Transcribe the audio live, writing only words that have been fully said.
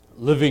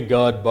Living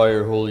God, by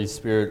your Holy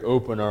Spirit,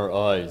 open our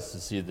eyes to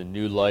see the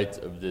new light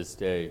of this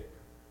day.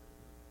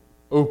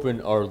 Open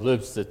our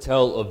lips to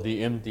tell of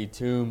the empty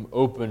tomb.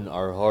 Open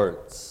our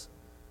hearts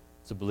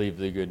to believe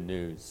the good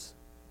news.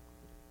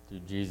 Through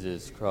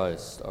Jesus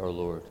Christ our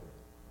Lord.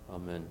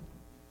 Amen.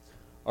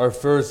 Our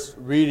first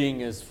reading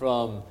is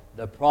from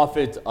the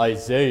prophet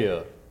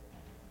Isaiah,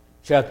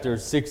 chapter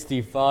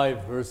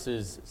 65,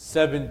 verses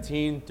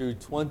 17 through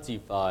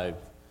 25.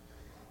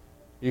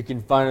 You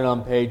can find it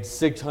on page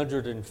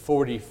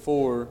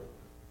 644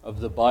 of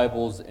the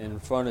Bibles in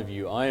front of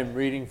you. I am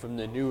reading from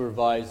the New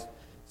Revised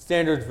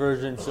Standard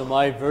Version, so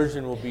my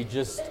version will be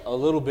just a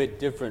little bit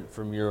different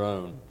from your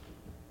own.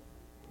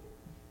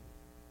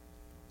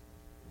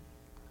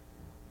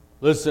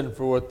 Listen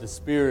for what the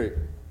Spirit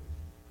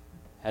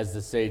has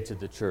to say to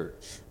the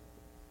church.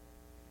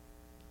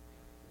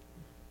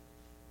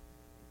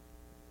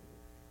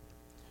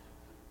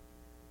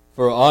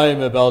 For I am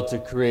about to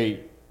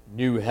create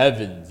new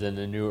heavens and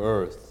a new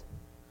earth.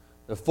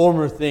 The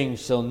former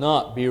things shall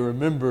not be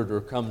remembered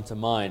or come to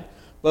mind,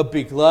 but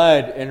be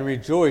glad and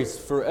rejoice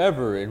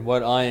forever in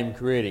what I am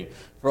creating.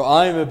 For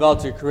I am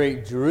about to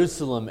create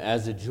Jerusalem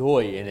as a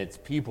joy and its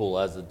people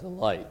as a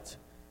delight.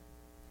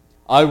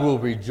 I will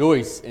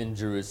rejoice in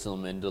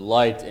Jerusalem and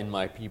delight in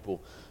my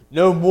people.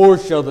 No more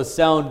shall the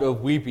sound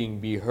of weeping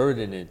be heard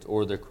in it,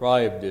 or the cry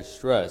of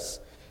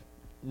distress.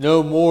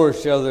 No more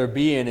shall there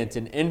be in it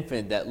an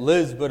infant that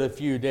lives but a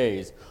few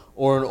days,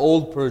 or an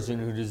old person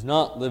who does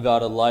not live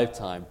out a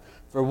lifetime.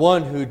 For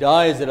one who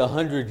dies at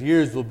 100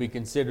 years will be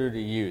considered a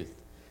youth,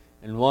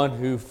 and one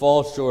who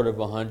falls short of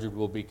 100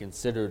 will be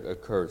considered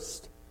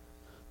accursed.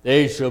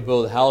 They shall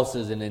build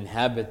houses and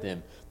inhabit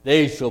them.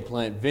 They shall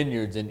plant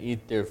vineyards and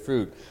eat their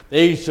fruit.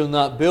 They shall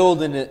not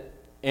build and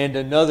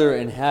another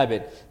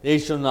inhabit. They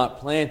shall not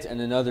plant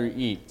and another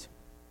eat.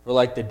 For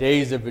like the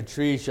days of a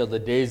tree shall the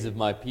days of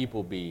my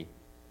people be,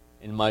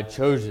 and my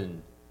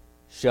chosen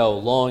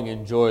shall long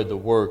enjoy the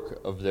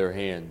work of their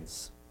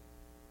hands.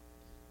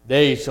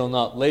 They shall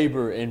not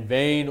labor in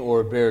vain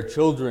or bear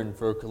children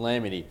for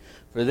calamity,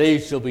 for they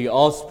shall be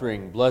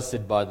offspring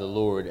blessed by the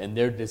Lord, and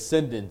their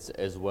descendants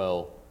as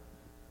well.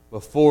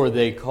 Before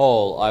they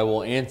call, I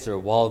will answer.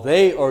 While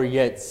they are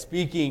yet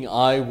speaking,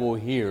 I will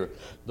hear.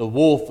 The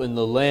wolf and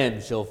the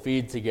lamb shall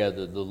feed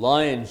together. The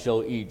lion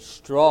shall eat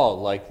straw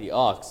like the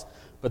ox,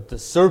 but the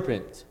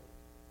serpent,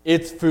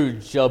 its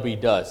food shall be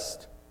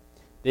dust.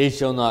 They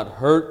shall not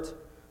hurt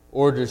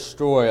or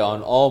destroy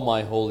on all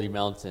my holy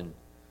mountain,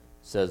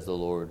 says the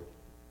Lord.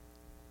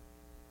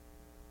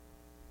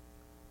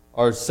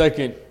 Our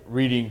second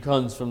reading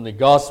comes from the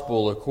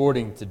Gospel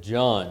according to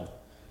John,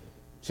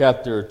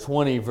 chapter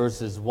 20,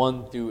 verses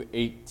 1 through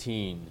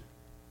 18.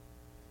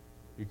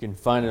 You can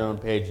find it on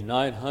page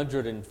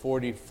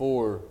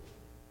 944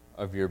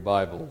 of your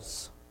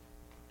Bibles.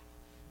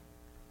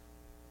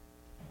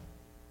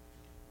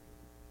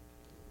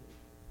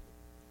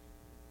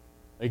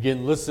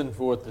 Again, listen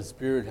for what the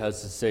Spirit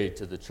has to say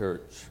to the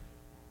church.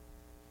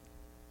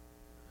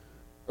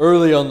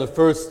 Early on the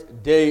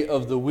first day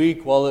of the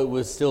week, while it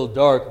was still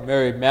dark,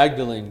 Mary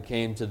Magdalene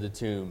came to the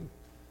tomb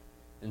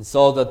and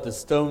saw that the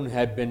stone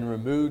had been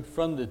removed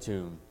from the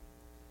tomb.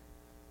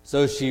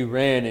 So she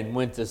ran and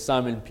went to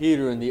Simon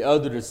Peter and the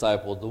other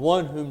disciple, the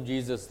one whom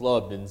Jesus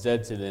loved, and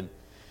said to them,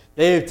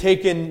 "They have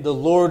taken the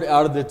Lord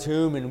out of the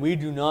tomb, and we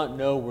do not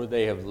know where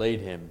they have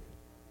laid him."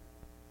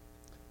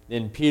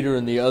 Then Peter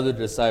and the other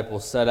disciple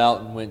set out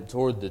and went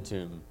toward the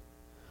tomb.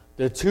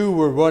 The two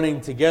were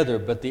running together,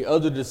 but the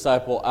other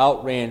disciple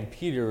outran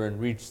Peter and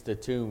reached the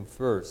tomb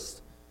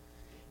first.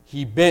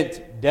 He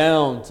bent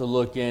down to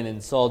look in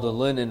and saw the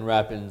linen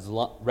wrappings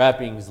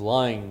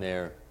lying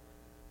there,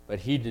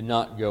 but he did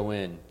not go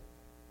in.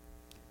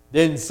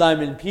 Then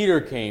Simon Peter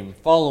came,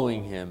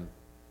 following him,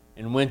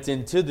 and went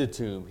into the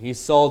tomb. He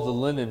saw the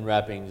linen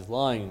wrappings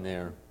lying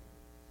there,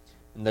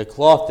 and the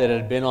cloth that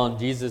had been on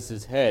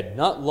Jesus' head,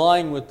 not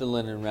lying with the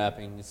linen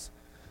wrappings,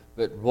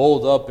 but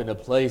rolled up in a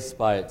place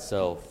by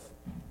itself.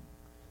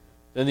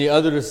 Then the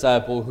other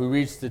disciple, who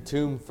reached the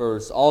tomb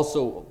first,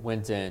 also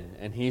went in,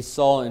 and he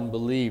saw and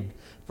believed,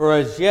 for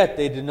as yet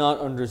they did not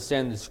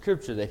understand the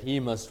scripture that he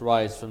must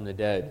rise from the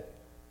dead.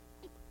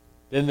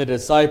 Then the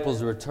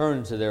disciples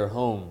returned to their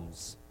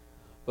homes,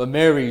 but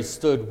Mary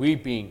stood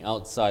weeping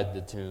outside the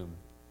tomb.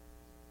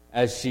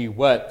 As she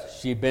wept,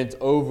 she bent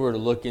over to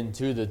look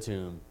into the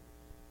tomb,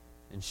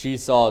 and she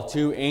saw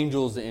two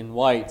angels in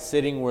white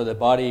sitting where the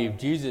body of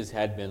Jesus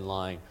had been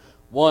lying,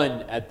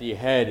 one at the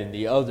head and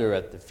the other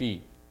at the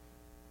feet.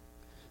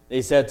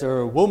 They said to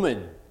her,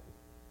 "Woman,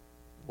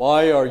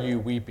 why are you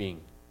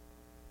weeping?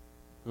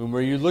 Whom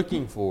are you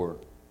looking for?"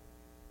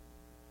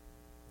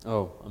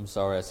 Oh, I'm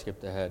sorry, I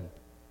skipped ahead.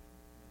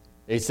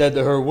 They said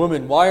to her,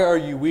 "Woman, why are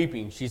you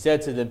weeping?" She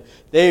said to them,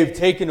 "They have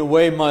taken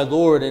away my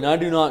Lord, and I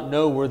do not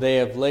know where they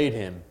have laid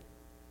him."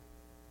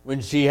 When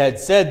she had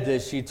said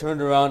this, she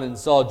turned around and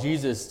saw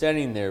Jesus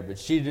standing there, but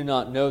she did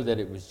not know that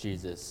it was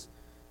Jesus.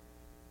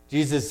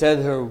 Jesus said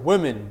to her,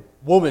 Woman,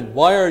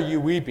 why are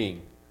you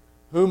weeping?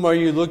 Whom are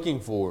you looking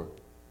for?"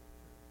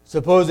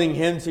 Supposing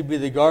him to be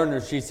the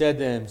gardener, she said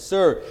to him,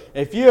 Sir,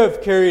 if you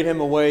have carried him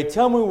away,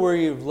 tell me where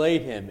you have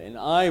laid him, and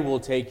I will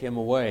take him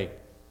away.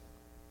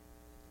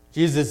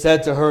 Jesus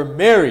said to her,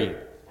 Mary.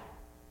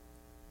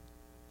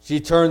 She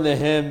turned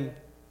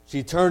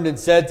and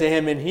said to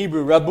him in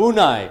Hebrew,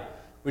 Rabboni,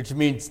 which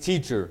means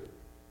teacher.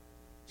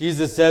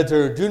 Jesus said to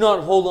her, Do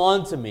not hold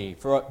on to me,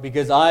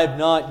 because I have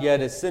not yet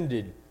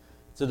ascended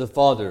to the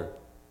Father.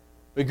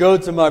 But go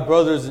to my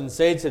brothers and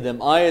say to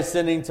them, I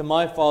ascending to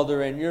my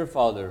Father and your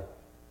Father,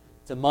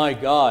 to my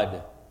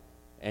God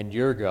and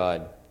your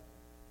God.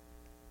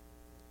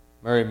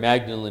 Mary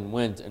Magdalene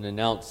went and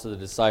announced to the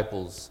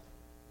disciples,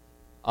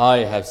 I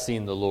have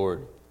seen the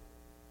Lord.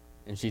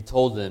 And she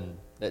told them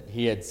that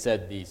he had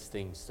said these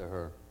things to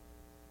her.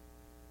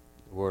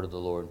 The word of the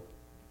Lord.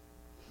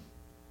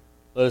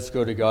 Let us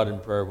go to God in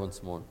prayer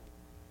once more.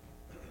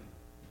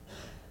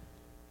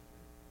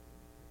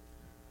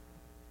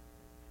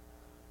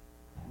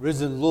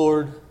 Risen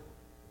Lord,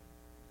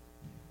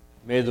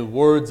 may the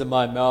words of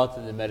my mouth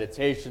and the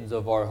meditations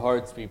of our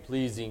hearts be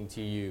pleasing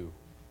to you.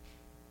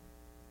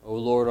 O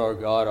Lord our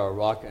God, our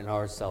rock and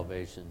our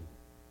salvation.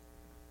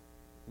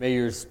 May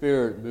your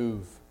Spirit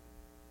move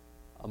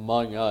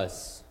among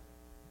us,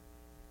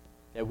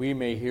 that we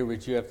may hear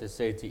what you have to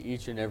say to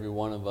each and every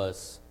one of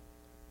us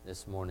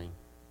this morning.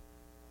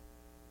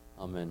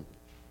 Amen.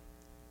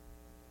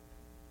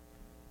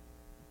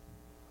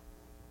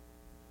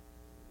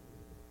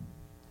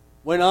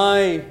 When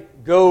I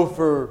go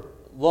for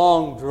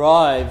long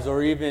drives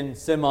or even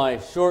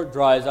semi-short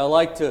drives, I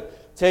like to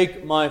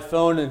take my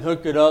phone and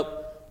hook it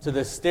up to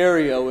the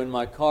stereo in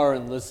my car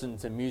and listen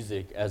to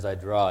music as I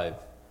drive.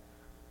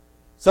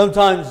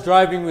 Sometimes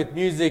driving with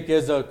music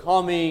is a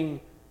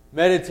calming,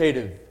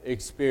 meditative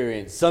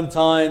experience.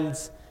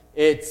 Sometimes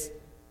it's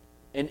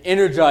an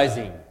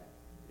energizing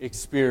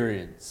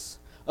experience.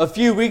 A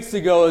few weeks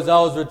ago, as I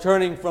was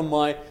returning from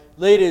my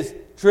latest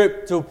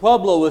trip to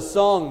Pueblo, a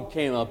song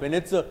came up, and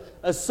it's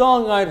a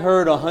song I'd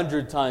heard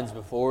 100 times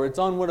before. It's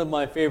on one of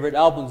my favorite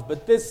albums,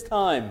 but this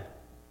time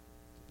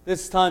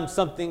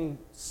something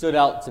stood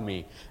out to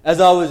me. As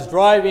I was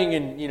driving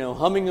and,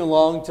 humming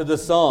along to the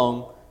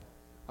song,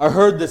 I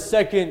heard the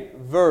second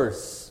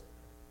verse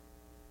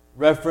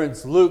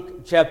reference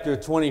Luke chapter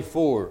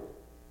 24,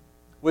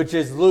 which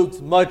is Luke's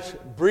much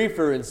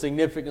briefer and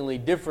significantly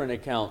different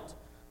account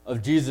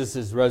of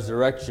Jesus'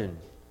 resurrection.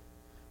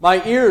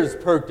 My ears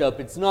perked up.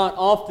 It's not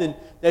often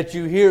that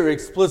you hear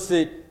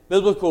explicit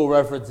biblical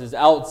references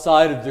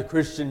outside of the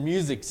Christian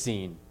music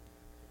scene.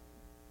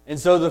 And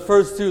so the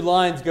first two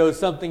lines go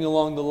something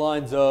along the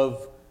lines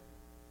of,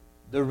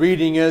 the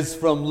reading is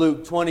from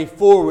Luke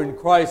 24 when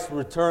Christ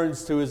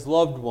returns to his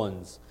loved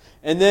ones.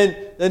 And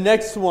then the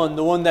next one,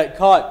 the one that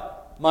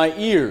caught my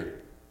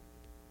ear,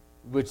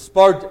 which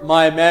sparked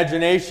my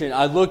imagination,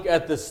 I look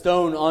at the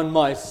stone on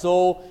my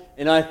soul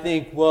and I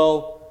think,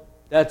 well,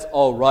 that's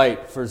all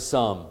right for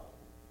some.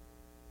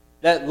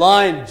 That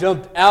line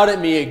jumped out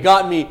at me. It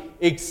got me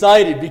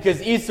excited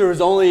because Easter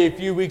was only a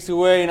few weeks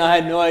away and I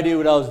had no idea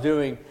what I was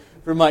doing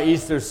for my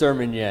Easter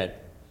sermon yet.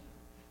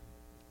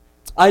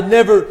 I'd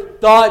never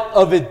thought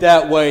of it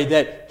that way,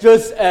 that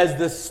just as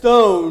the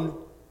stone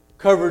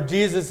covered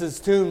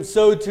Jesus' tomb,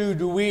 so too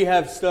do we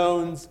have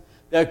stones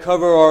that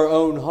cover our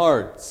own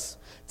hearts.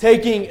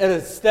 Taking it a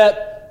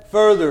step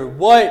further,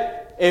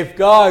 what if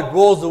God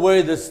rolls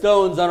away the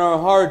stones on our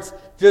hearts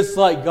just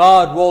like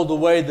God rolled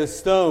away the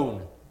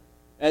stone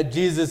at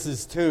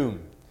Jesus'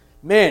 tomb?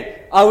 Man,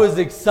 I was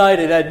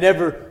excited. I'd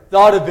never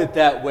thought of it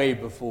that way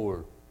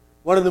before.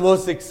 One of the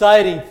most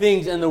exciting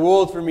things in the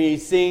world for me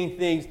is seeing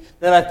things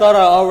that I thought I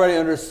already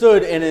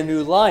understood in a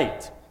new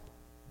light.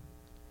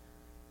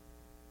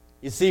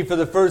 You see, for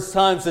the first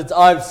time since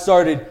I've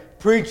started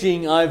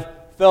preaching, I've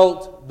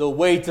felt the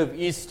weight of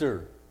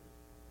Easter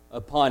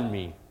upon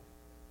me.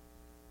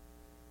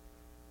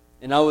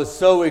 And I was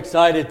so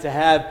excited to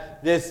have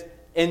this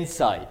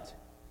insight.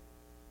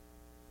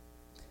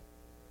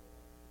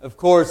 Of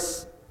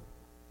course,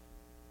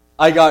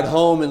 I got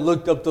home and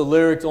looked up the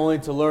lyrics only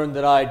to learn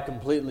that I had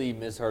completely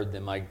misheard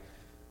them. I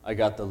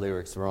got the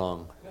lyrics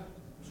wrong.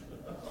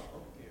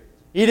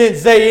 He didn't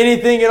say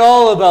anything at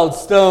all about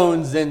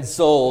stones and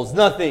souls.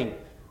 Nothing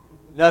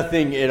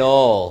at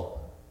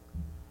all.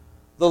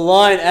 The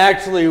line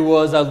actually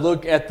was, I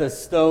look at the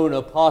stone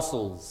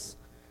apostles,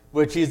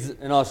 which he's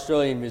an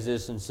Australian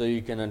musician, so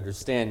you can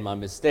understand my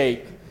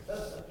mistake.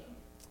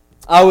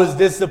 I was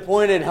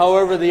disappointed,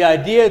 however, the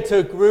idea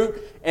took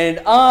root,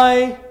 and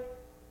I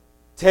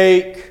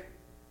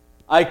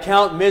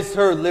count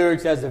misheard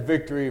lyrics as a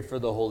victory for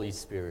the Holy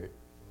Spirit.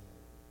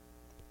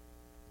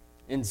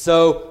 And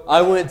so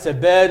I went to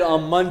bed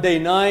on Monday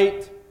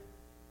night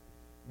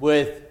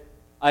with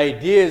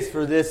ideas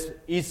for this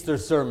Easter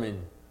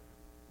sermon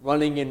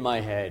running in my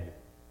head.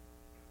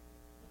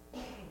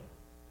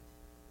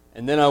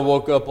 And then I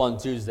woke up on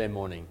Tuesday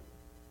morning.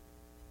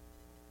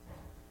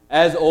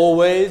 As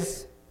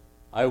always,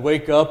 I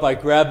wake up, I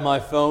grab my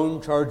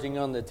phone, charging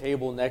on the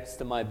table next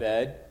to my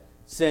bed,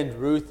 send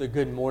Ruth a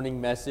good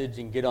morning message,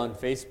 and get on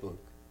Facebook.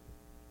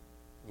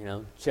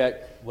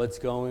 Check what's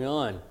going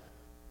on.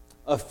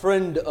 a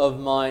friend of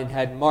mine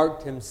had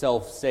marked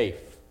himself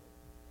safe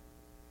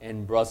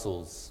in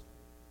Brussels.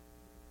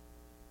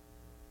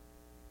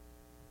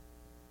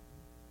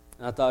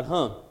 And I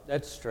thought,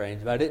 that's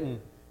strange, but I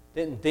didn't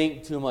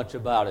think too much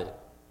about it.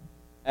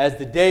 As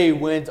the day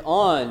went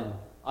on,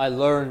 I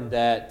learned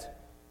that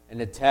an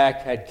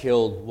attack had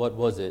killed,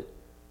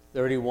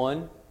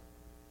 31?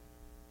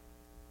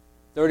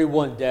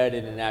 31 dead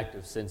in an act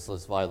of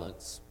senseless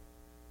violence.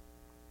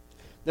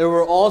 There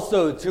were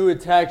also 2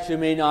 attacks you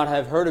may not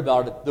have heard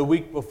about the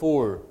week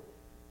before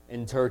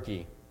in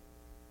Turkey.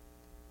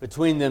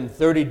 Between them,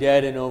 30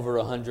 dead and over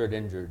 100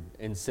 injured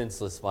in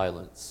senseless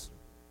violence.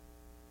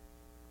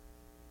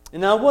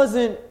 And I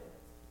wasn't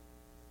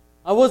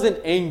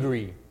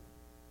angry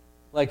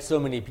like so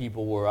many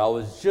people were. I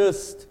was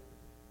just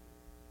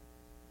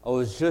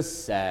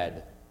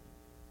sad.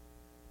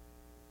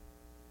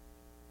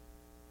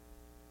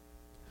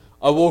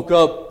 I woke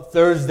up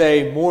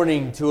Thursday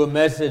morning to a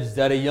message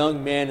that a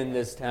young man in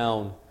this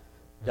town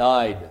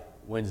died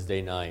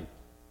Wednesday night.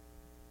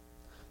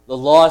 The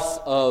loss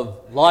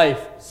of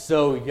life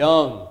so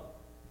young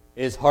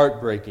is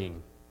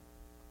heartbreaking.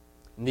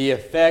 And the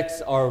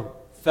effects are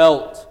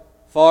felt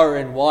far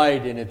and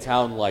wide in a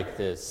town like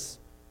this.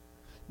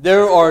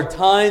 There are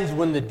times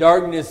when the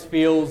darkness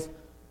feels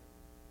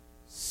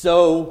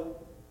so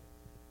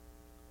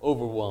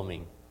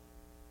overwhelming.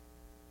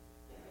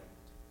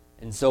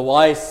 And so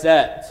I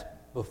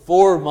sat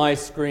before my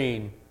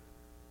screen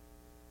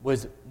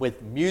with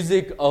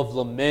music of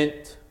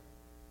lament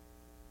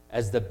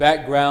as the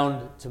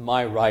background to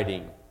my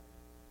writing.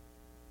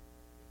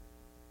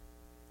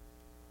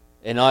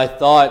 And I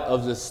thought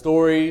of the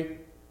story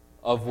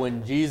of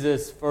when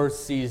Jesus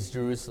first sees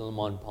Jerusalem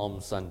on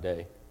Palm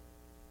Sunday.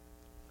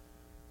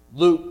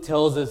 Luke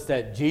tells us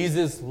that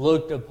Jesus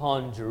looked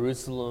upon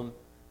Jerusalem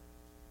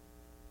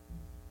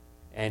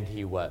and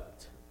he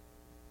wept.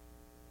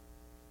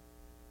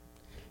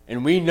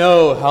 And we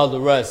know how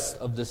the rest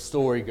of the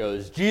story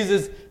goes.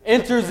 Jesus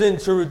enters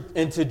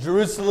into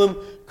Jerusalem,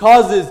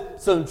 causes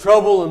some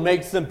trouble, and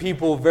makes some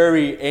people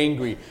very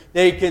angry.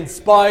 They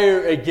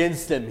conspire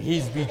against him.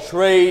 He's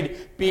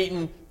betrayed,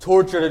 beaten,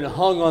 tortured, and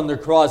hung on the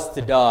cross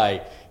to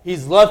die.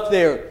 He's left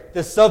there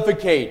to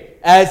suffocate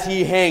as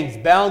he hangs,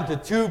 bound to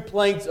 2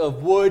 planks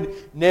of wood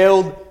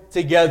nailed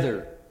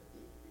together.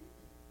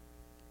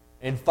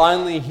 And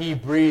finally, he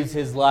breathes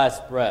his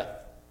last breath.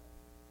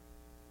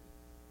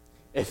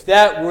 If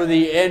that were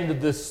the end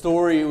of the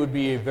story, it would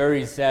be a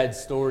very sad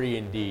story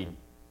indeed.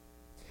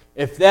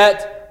 If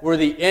that were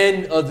the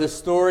end of the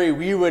story,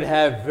 we would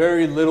have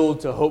very little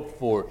to hope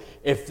for.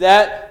 If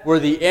that were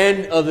the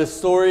end of the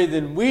story,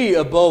 then we,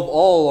 above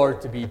all, are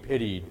to be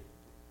pitied.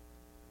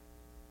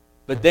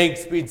 But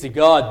thanks be to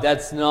God,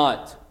 that's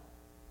not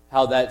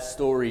how that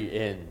story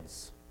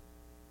ends.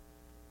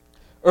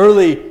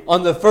 Early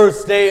on the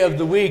first day of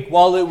the week,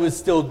 while it was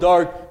still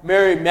dark,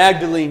 Mary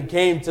Magdalene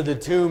came to the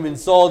tomb and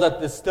saw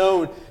that the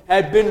stone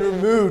had been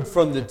removed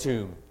from the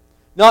tomb.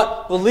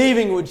 Not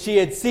believing what she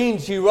had seen,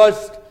 she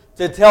rushed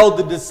to tell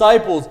the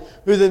disciples,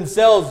 who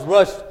themselves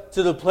rushed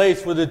to the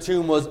place where the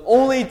tomb was,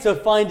 only to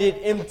find it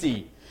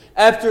empty.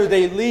 After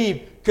they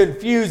leave,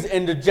 confused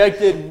and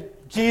dejected,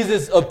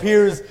 Jesus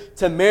appears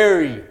to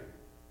Mary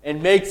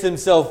and makes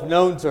himself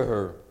known to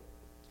her.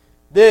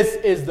 This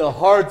is the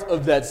heart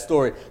of that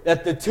story,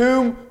 that the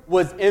tomb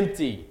was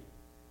empty,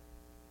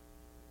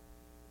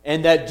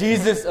 and that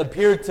Jesus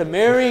appeared to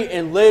Mary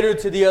and later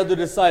to the other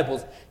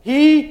disciples.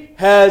 He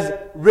has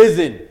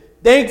risen.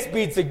 Thanks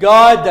be to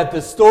God that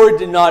the story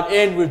did not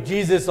end with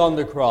Jesus on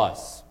the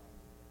cross.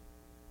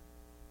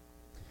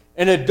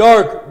 In a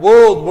dark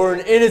world where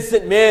an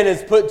innocent man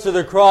is put to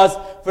the cross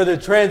for the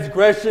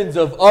transgressions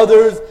of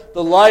others,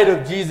 the light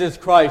of Jesus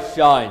Christ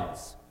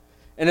shines.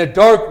 In a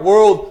dark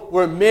world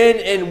where men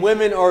and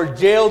women are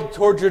jailed,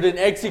 tortured, and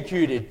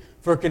executed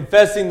for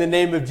confessing the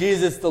name of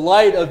Jesus, the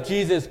light of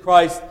Jesus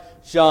Christ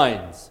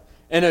shines.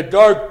 In a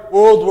dark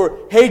world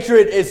where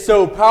hatred is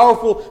so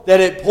powerful that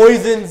it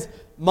poisons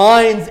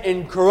minds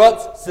and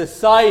corrupts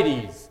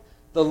societies,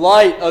 the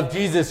light of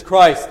Jesus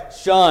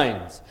Christ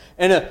shines.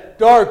 In a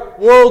dark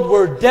world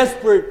where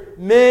desperate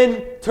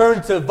men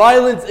turn to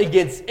violence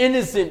against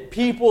innocent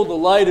people, the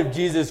light of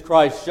Jesus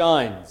Christ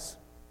shines.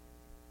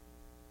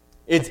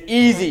 It's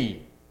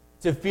easy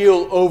to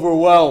feel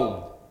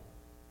overwhelmed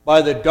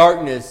by the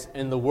darkness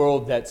in the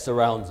world that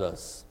surrounds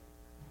us.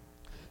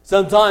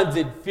 Sometimes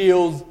it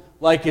feels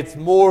like it's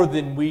more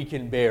than we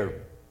can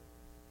bear.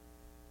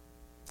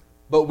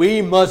 But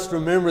we must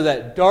remember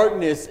that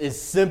darkness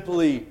is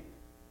simply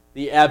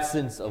the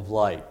absence of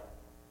light.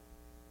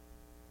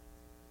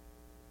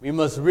 We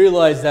must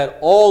realize that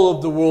all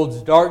of the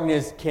world's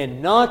darkness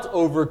cannot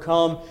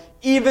overcome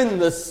even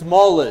the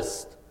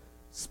smallest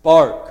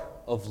spark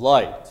of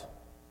light.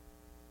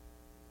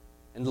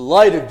 And the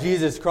light of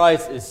Jesus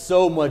Christ is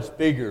so much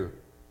bigger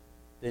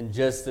than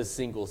just a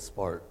single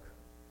spark.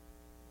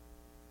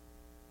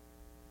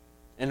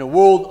 In a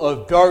world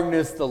of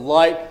darkness, the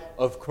light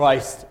of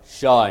Christ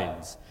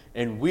shines.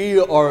 And we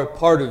are a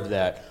part of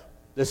that.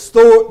 The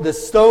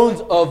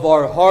stones of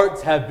our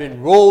hearts have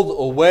been rolled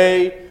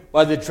away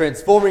by the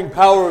transforming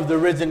power of the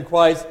risen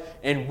Christ,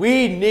 and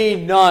we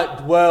need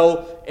not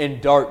dwell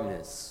in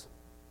darkness.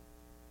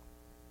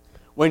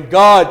 When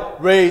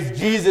God raised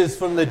Jesus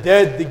from the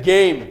dead, the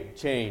game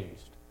changed.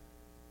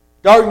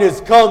 Darkness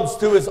comes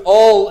to us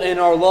all in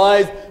our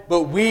lives,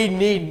 but we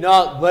need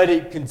not let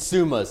it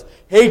consume us.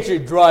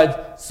 Hatred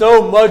drives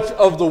so much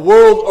of the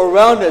world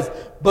around us,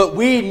 but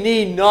we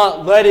need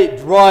not let it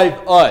drive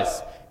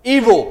us.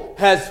 Evil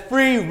has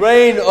free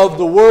reign of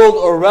the world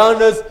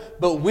around us,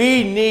 but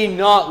we need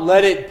not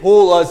let it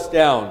pull us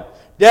down.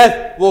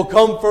 Death will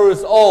come for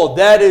us all,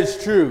 that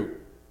is true,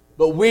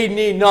 but we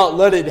need not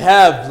let it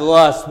have the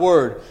last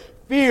word.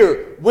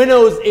 Fear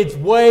winnows its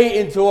way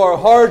into our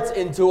hearts,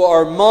 into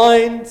our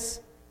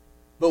minds,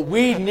 but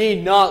we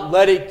need not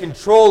let it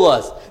control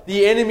us.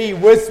 The enemy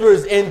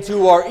whispers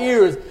into our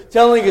ears,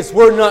 telling us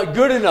we're not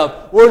good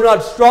enough, we're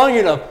not strong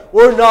enough,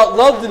 we're not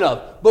loved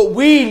enough, but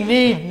we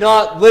need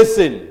not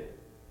listen.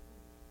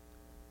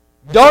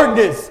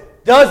 Darkness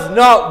does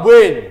not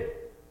win.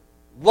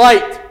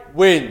 Light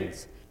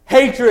wins.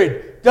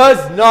 Hatred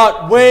does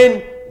not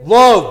win.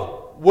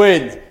 Love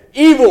wins.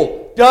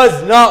 Evil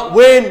does not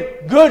win.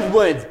 Good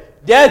wins.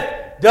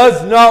 Death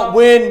does not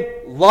win.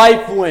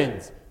 Life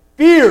wins.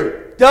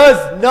 Fear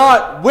does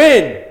not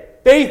win.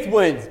 Faith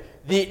wins.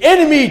 The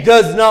enemy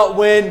does not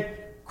win.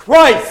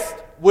 Christ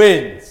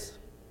wins.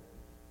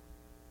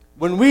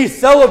 When we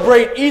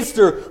celebrate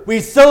Easter,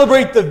 we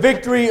celebrate the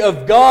victory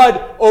of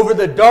God over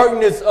the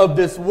darkness of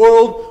this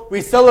world.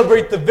 We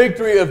celebrate the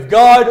victory of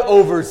God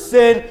over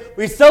sin.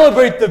 We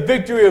celebrate the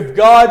victory of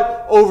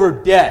God over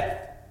death.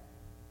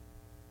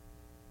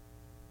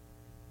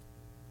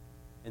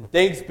 And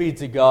thanks be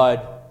to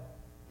God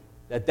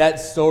that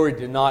story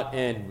did not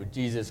end with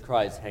Jesus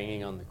Christ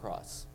hanging on the cross.